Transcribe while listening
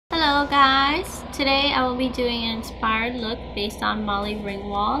guys, today I will be doing an inspired look based on Molly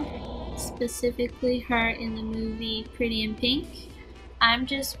Ringwald, specifically her in the movie Pretty in Pink. I'm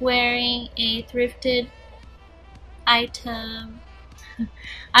just wearing a thrifted item.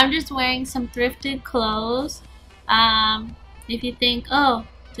 I'm just wearing some thrifted clothes. If you think, oh,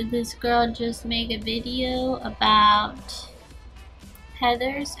 did this girl just make a video about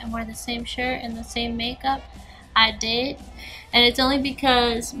Heathers and wear the same shirt and the same makeup? I did, and it's only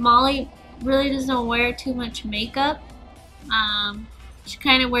because Molly really doesn't wear too much makeup. She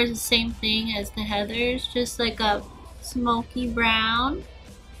kind of wears the same thing as the Heathers, just like a smoky brown,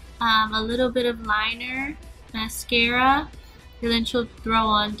 a little bit of liner, mascara, and then she'll throw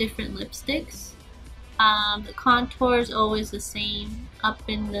on different lipsticks. The contour is always the same up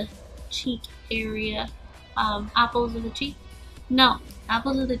in the cheek area. Apples of the cheek? No,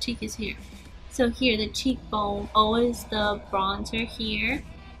 apples of the cheek is here. So here, the cheekbone, always the bronzer here.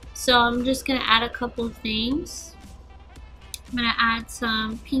 So I'm just gonna add a couple things. I'm gonna add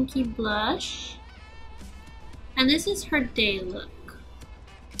some pinky blush. And this is her day look.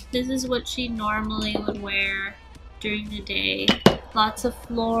 This is what she normally would wear during the day. Lots of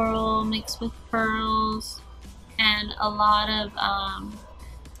floral mixed with pearls and a lot of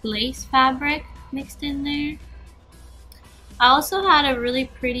lace fabric mixed in there. I also had a really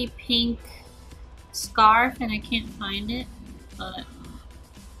pretty pink scarf and I can't find it, but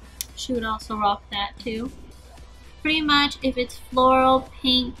she would also rock that too. Pretty much if it's floral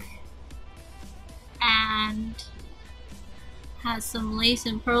pink and has some lace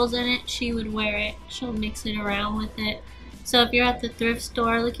and pearls in it, she would wear it. She'll mix it around with it. So if you're at the thrift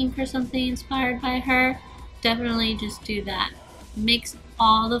store looking for something inspired by her, definitely just do that. Mix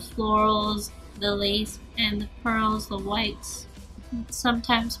all the florals, the lace and the pearls, the whites,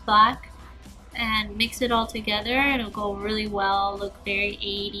 sometimes black, and mix it all together. It'll go really well, look very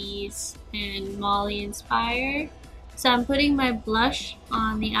 80s and Molly inspired. So I'm putting my blush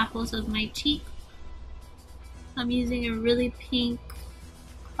on the apples of my cheek. I'm using a really pink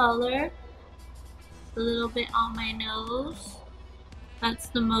color, a little bit on my nose. That's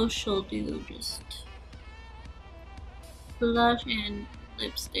the most she'll do, just blush and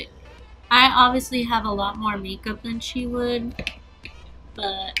lipstick. I obviously have a lot more makeup than she would,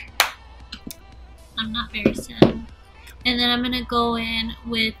 but I'm not very sad. And then I'm gonna go in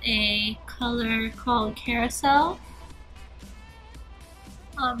with a color called Carousel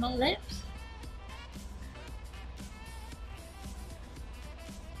on my lips.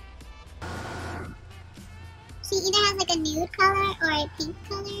 She either has like a nude color or a pink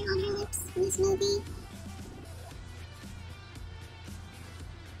color on her lips in this movie.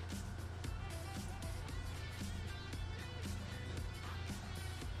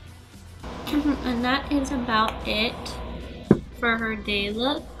 And that is about it for her day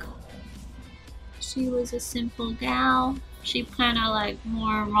look. She was a simple gal. She kind of like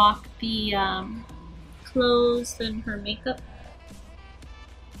more rocked the clothes than her makeup.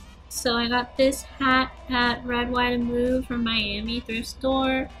 So I got this hat at Red, White, and Blue from Miami thrift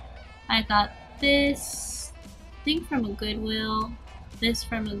store. I got this, I think from a Goodwill, this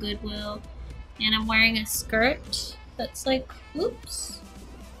from a Goodwill, and I'm wearing a skirt that's like, oops.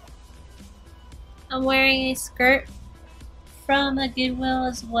 I'm wearing a skirt from a Goodwill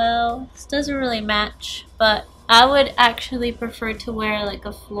as well. This doesn't really match, but I would actually prefer to wear like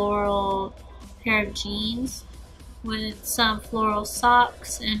a floral pair of jeans with some floral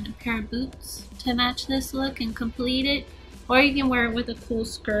socks and a pair of boots to match this look and complete it. Or you can wear it with a cool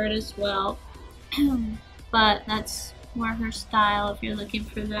skirt as well. But that's more her style if you're looking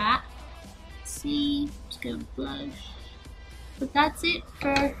for that. See, just gonna blush. But that's it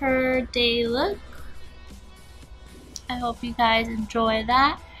for her day look. I hope you guys enjoy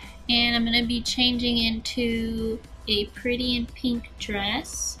that. And I'm going to be changing into a Pretty in Pink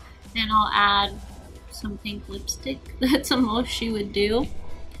dress. And I'll add some pink lipstick. That's the most she would do.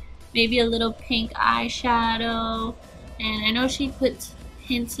 Maybe a little pink eyeshadow. And I know she puts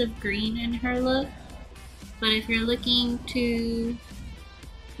hints of green in her look. But if you're looking to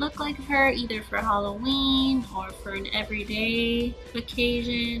look like her either for Halloween or for an everyday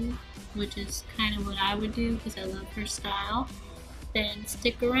occasion, which is kind of what I would do because I love her style, then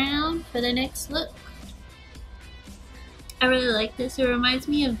stick around for the next look. I really like this. It reminds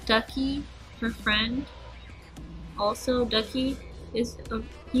me of Ducky, her friend. Also, Ducky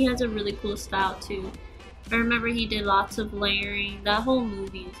he has a really cool style too. I remember he did lots of layering. That whole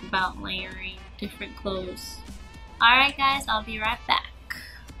movie is about layering different clothes. Alright guys, I'll be right back.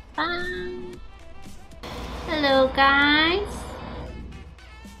 Bye! Hello guys!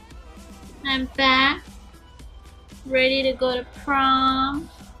 I'm back, ready to go to prom.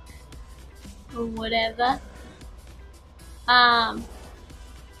 and whatever.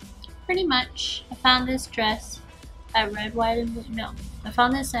 Pretty much, I found this dress at Red, White, and Blue. No, I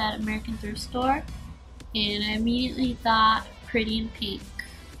found this at American Thrift Store, and I immediately thought pretty in pink.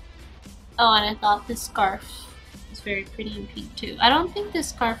 Oh, and I thought this scarf was very pretty in pink too. I don't think this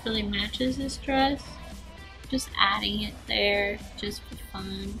scarf really matches this dress. Just adding it there just for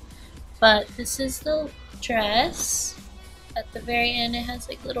fun. But this is the dress. At the very end, it has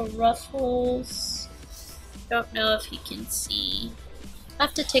like little ruffles. Don't know if you can see. I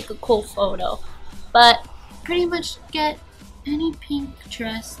have to take a cool photo, but pretty much get any pink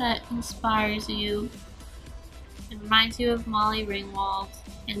dress that inspires you. It reminds you of Molly Ringwald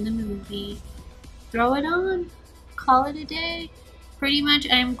in the movie. Throw it on, call it a day. Pretty much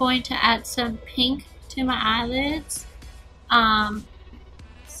I'm going to add some pink to my eyelids,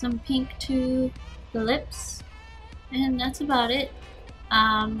 some pink to the lips, and that's about it.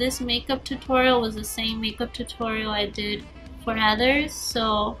 This makeup tutorial was the same makeup tutorial I did for Heather's,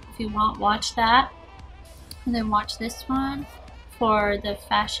 so if you want, watch that, and then watch this one for the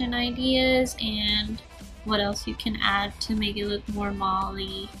fashion ideas and what else you can add to make it look more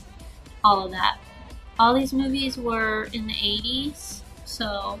Molly, all of that. All these movies were in the 80s,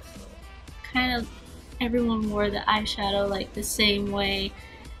 so kind of everyone wore the eyeshadow like the same way,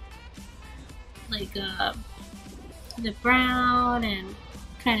 like the brown and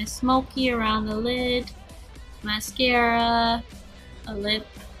kind of smoky around the lid, mascara, a lip.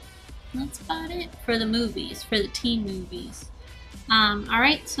 That's about it for the movies, for the teen movies.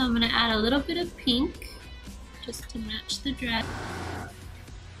 Alright, so I'm going to add a little bit of pink just to match the dress.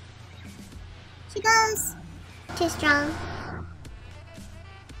 She goes too strong.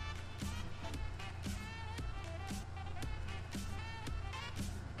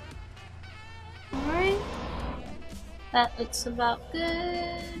 Alright, that looks about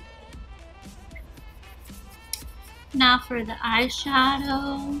good. Now for the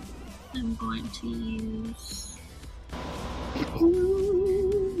eyeshadow, I'm going to use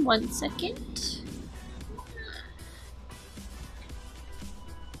 1 second.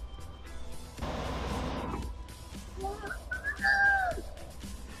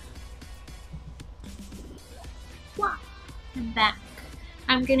 And back.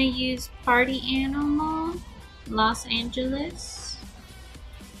 I'm gonna use Party Animal Los Angeles.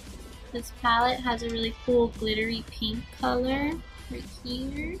 This palette has a really cool glittery pink color right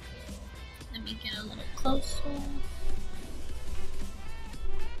here. Let me get a little closer.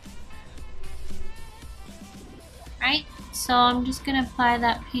 Right, so I'm just gonna apply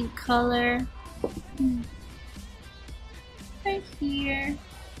that pink color right here.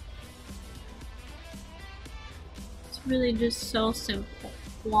 It's really just so simple.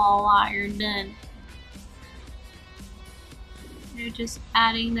 Voila, you're done. You're just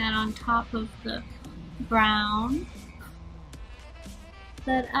adding that on top of the brown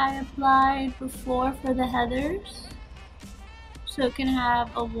that I applied before for the Heathers, so it can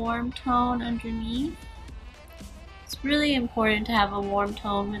have a warm tone underneath. It's really important to have a warm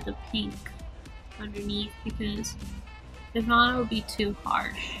tone with a pink underneath, because if not, it will be too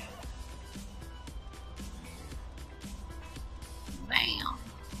harsh. Bam.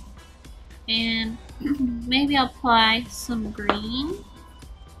 And maybe I'll apply some green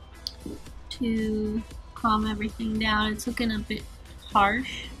to calm everything down. It's looking a bit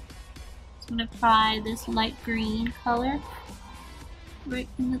harsh. So I'm going to apply this light green color right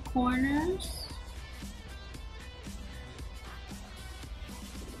in the corners.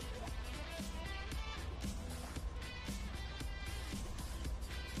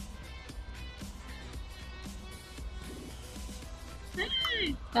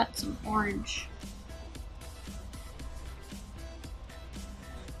 Got some orange.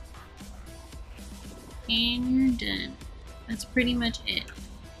 And you're done. That's pretty much it.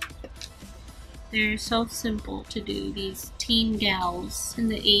 They're so simple to do, these teen gals in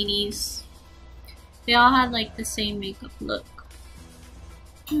the 80s. They all had like the same makeup look.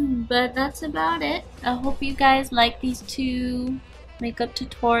 But that's about it. I hope you guys like these 2 makeup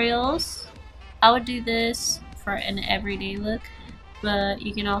tutorials. I would do this for an everyday look, but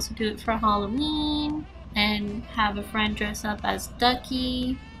you can also do it for Halloween and have a friend dress up as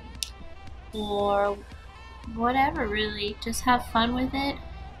Ducky or whatever, really. Just have fun with it.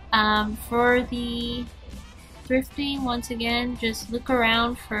 For the thrifting, once again, just look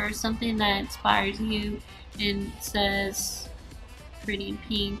around for something that inspires you and says Pretty in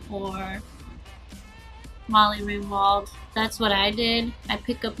Pink or Molly Ringwald. That's what I did. I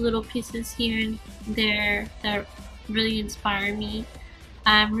pick up little pieces here and there that really inspire me.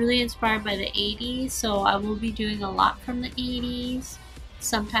 I'm really inspired by the 80s, so I will be doing a lot from the 80s.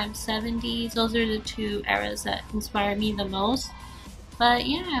 sometimes 70s. Those are the two eras that inspire me the most. But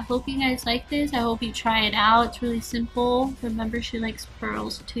yeah, I hope you guys like this. I hope you try it out. It's really simple. Remember, she likes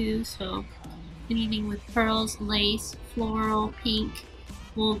pearls too, so anything with pearls, lace, floral, pink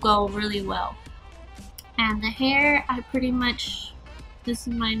will go really well. And the hair, I pretty much, this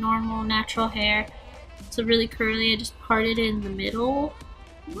is my normal natural hair. It's a really curly. I just parted it in the middle.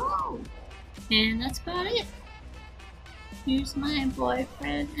 Whoa. And that's about it. Here's my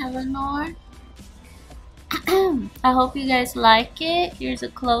boyfriend, Eleanor. I hope you guys like it. Here's a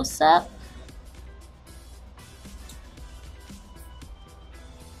close-up.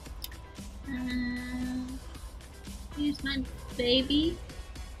 Here's my baby.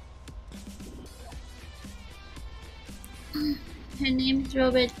 Her name is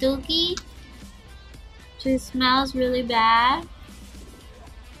Robertuki. She smells really bad.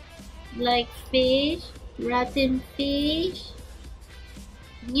 Like fish. Rotten fish.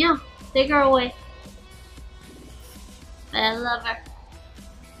 Yeah, take her away. But I love her.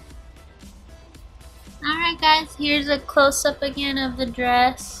 Alright guys, here's a close-up again of the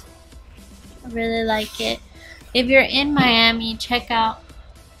dress. I really like it. If you're in Miami, check out,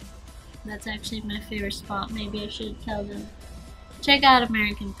 that's actually my favorite spot. Maybe I should tell them. Check out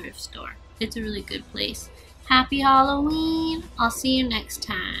American Thrift Store. It's a really good place. Happy Halloween. I'll see you next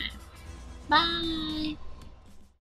time. Bye.